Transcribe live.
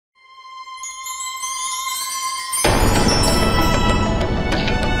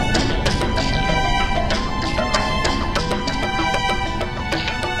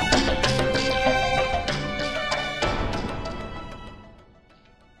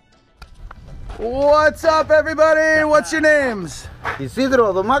What's up, everybody? What's your names?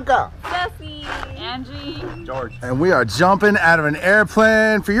 Isidro, Domaca, Ceci, Angie, George. And we are jumping out of an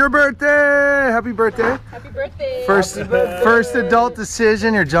airplane for your birthday. Happy birthday. happy birthday. First adult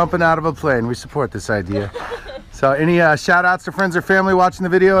decision, you're jumping out of a plane. We support this idea. So any shout outs to friends or family watching the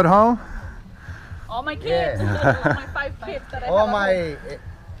video at home? All my kids, all my 5 kids that I have. all my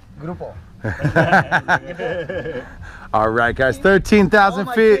grupo. All right, guys, 13,000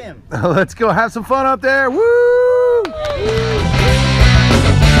 feet. team. Let's go have some fun up there. Woo!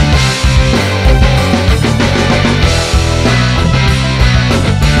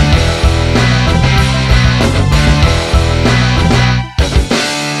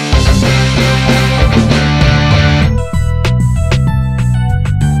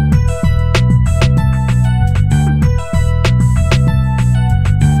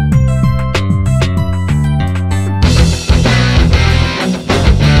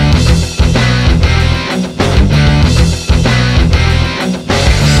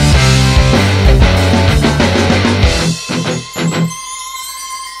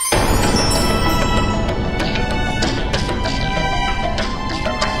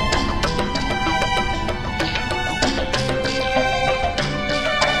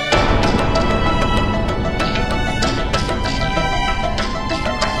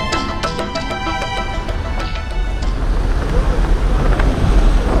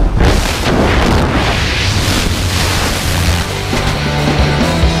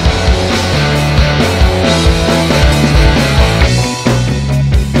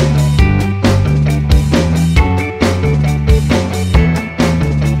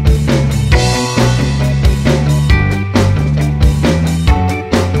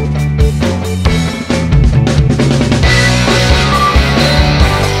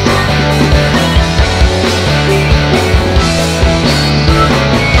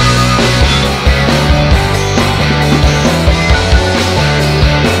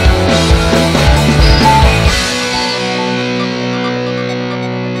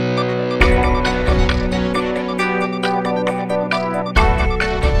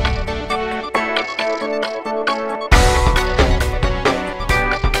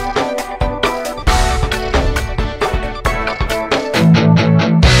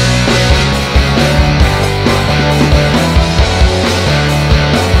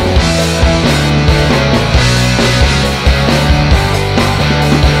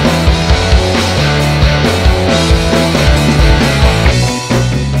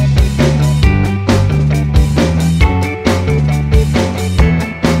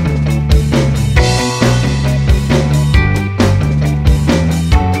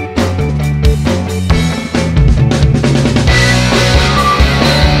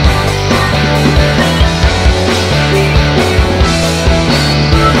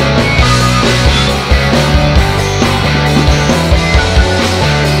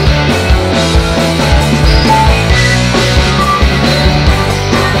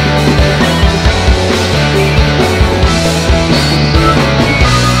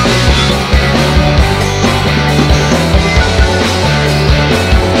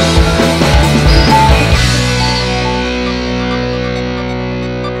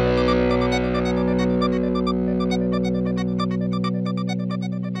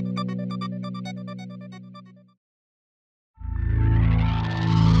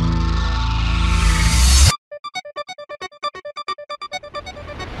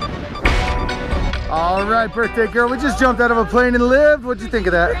 All right, birthday girl, we just jumped out of a plane and lived. What'd you think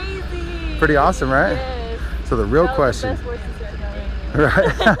of that? Crazy. Pretty awesome, right? Yes. So the real That was question, the best voices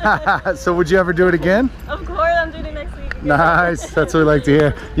right right? So would you ever do it again? now. Of course, I'm doing it next week again. Nice, that's what we like to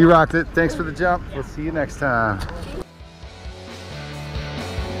hear. You rocked it. Thanks for the jump. We'll see you next time.